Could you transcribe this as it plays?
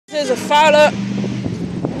is a Fowler.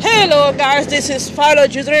 Hello guys, this is Fowler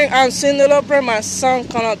Judring and Cinderella. My son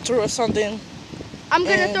cannot throw something. I'm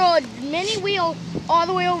gonna throw a mini wheel all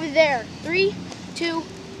the way over there. 3, 2,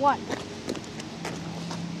 1.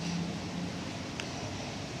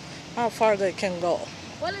 How far they can go.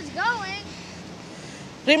 Well, it's going.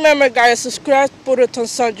 Remember guys, subscribe, put it on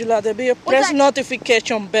Sanjula the video, press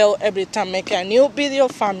notification bell every time I make a new video.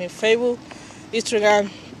 Find me Facebook,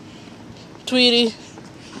 Instagram, Twitter,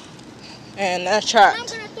 and Snapchat. I'm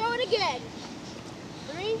gonna throw it again.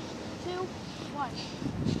 3, 2, 1.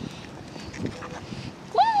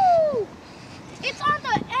 Woo! It's on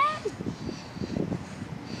the end.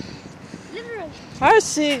 Literally. I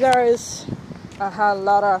see guys, I had a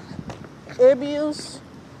lot of abuse,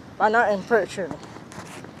 but not impression.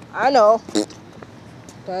 I know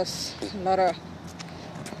that's a lot of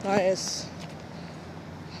nice.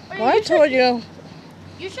 Well, I told you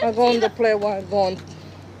I'm going to play while I'm going.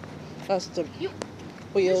 That's the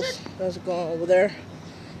wheels that's going over there.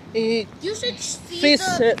 He You should see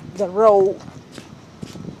visit the road.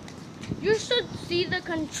 You should see the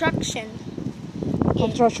construction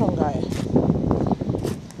guy.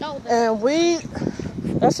 No. And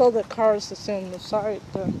that's all the cars that's in the side.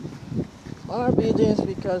 Our buildings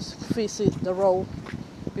because visit the road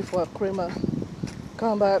before Creamer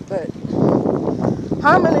come back. But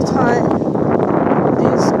how many times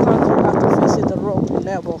this country have to visit the road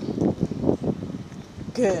never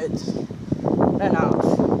good enough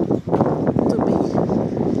to be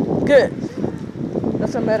good.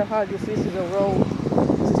 Doesn't matter how you visit the road,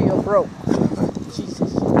 still broke.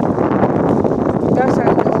 Jesus. Guys, I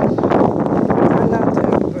know I'm not the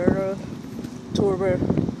Alberta tour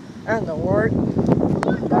and the word.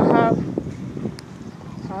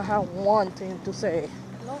 I have one thing to say.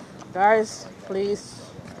 Guys, please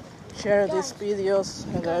share these videos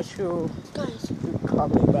and that you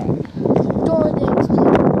copy back.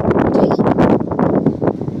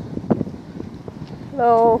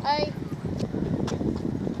 Hello. Hi.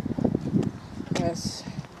 Yes.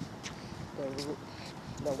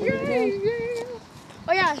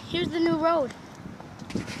 Oh yeah, here's the new road.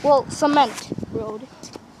 Well, cement road.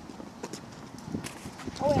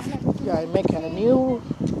 Yeah, I'm making a new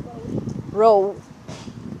road,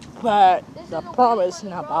 but the problem is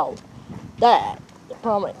not about that. The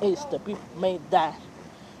problem is the people made that,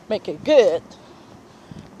 make it good.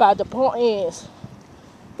 But the point is,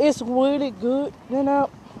 it's really good, you know.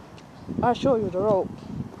 I'll show you the road.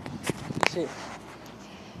 See,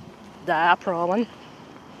 that problem.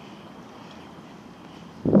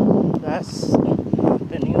 That's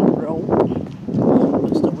the new road.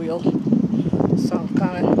 That's the wheel. Sun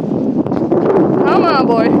coming. Come on,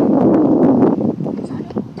 boy.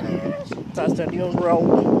 That's the new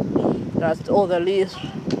road. That's all the leaves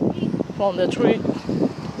from the tree.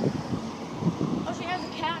 Oh, she has a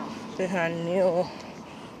cat. They had new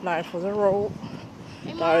line for the road.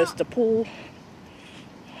 Hey, That is the pool.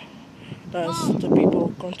 That's the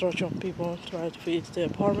people, construction people, try to fix the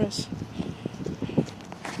apartments.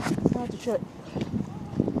 I have to check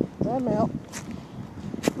that out.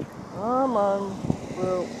 Come on,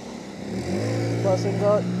 bro. Wasn't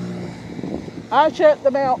good. I checked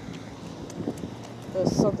them out.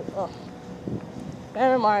 There's something. Oh.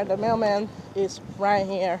 Never mind, the mailman is right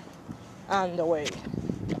here on the way.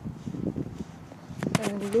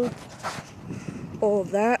 And look, all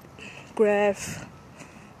that grass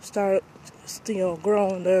start still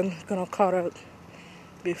growing. Then gonna cut it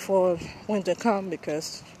before winter come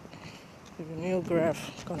because the new grass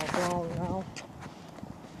gonna grow now.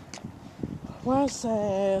 What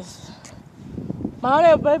says,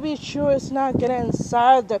 Mario baby sure is not getting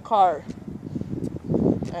inside the car.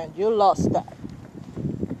 And you lost that.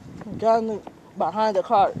 You got behind the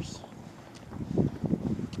cars.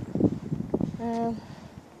 And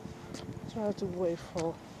try to wait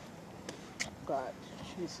for God,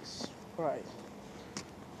 Jesus Christ.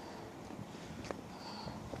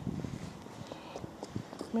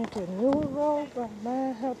 Make a new road, but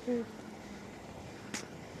man help you.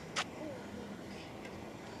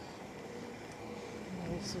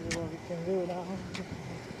 Let's see what we can do now.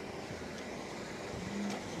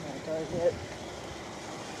 Not done yet.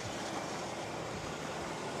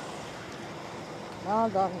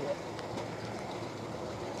 Not done yet.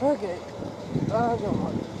 Okay. I'll go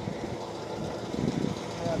on.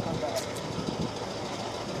 I'll come back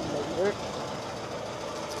later.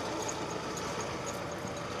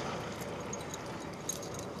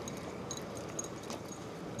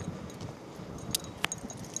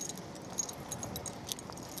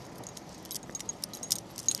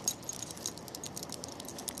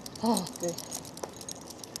 Okay.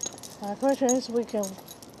 My question is we can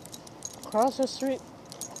across the street.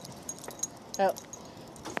 Yep.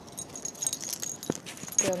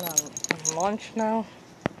 Getting on lunch now.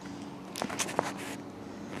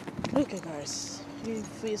 Look at guys, he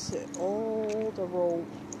visit all the road.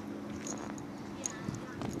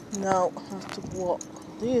 Now I have to walk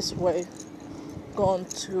this way, going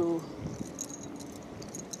to.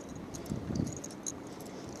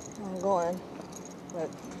 I'm going, but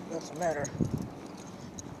doesn't matter.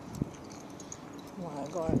 I'm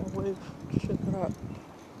going away. Check it out.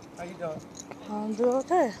 How you doing? I'm doing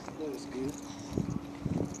okay. Looks good.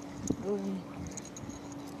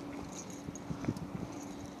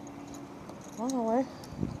 On the way.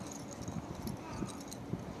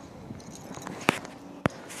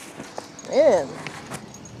 Man,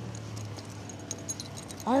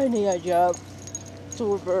 I need a job.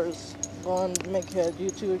 Two birds. Going to make a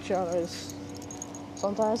YouTube channel is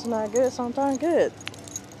sometimes not good, sometimes good.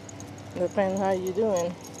 Depending how you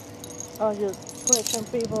doing. All your question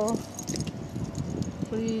people,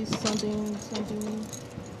 please something.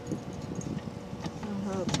 I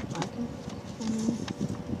hope I can.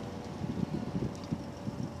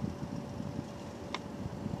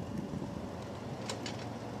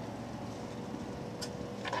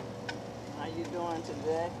 How you doing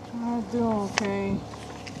today? I'm doing okay.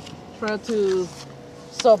 Try to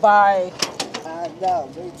survive. I know,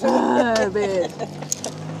 me too. A bit.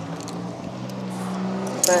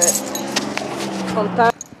 But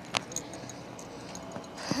sometimes,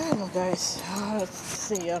 I don't know guys, let's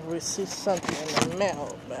see, I received something in the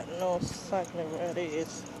mail, but no exactly where it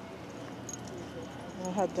is. I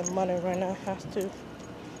don't have the money right now, I have to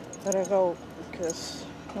let it go because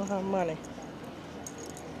I don't have money.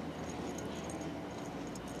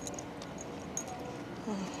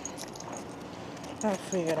 I'll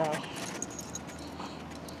figure it out.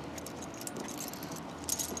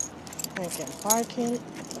 They can park it,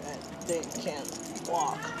 but they can't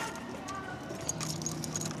walk.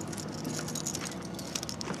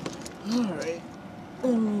 Alright,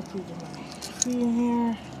 let me put my feet in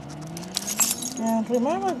here. And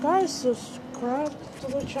remember guys, subscribe to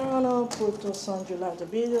the channel, put us on you like the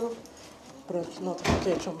video, press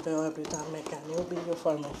notification bell every time I make a new video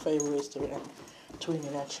for my favorites to tweet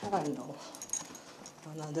in that channel.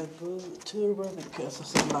 Another good YouTuber because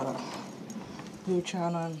it's a lot of good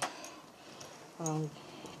channel. I'm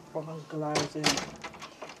glad and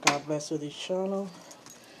God bless with this channel.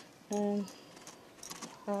 And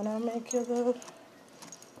I make it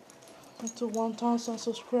to 1,000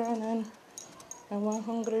 subscribers and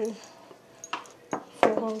 100,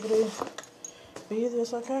 400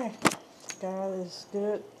 videos. Okay, God is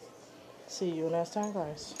good. See you next time,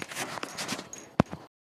 guys.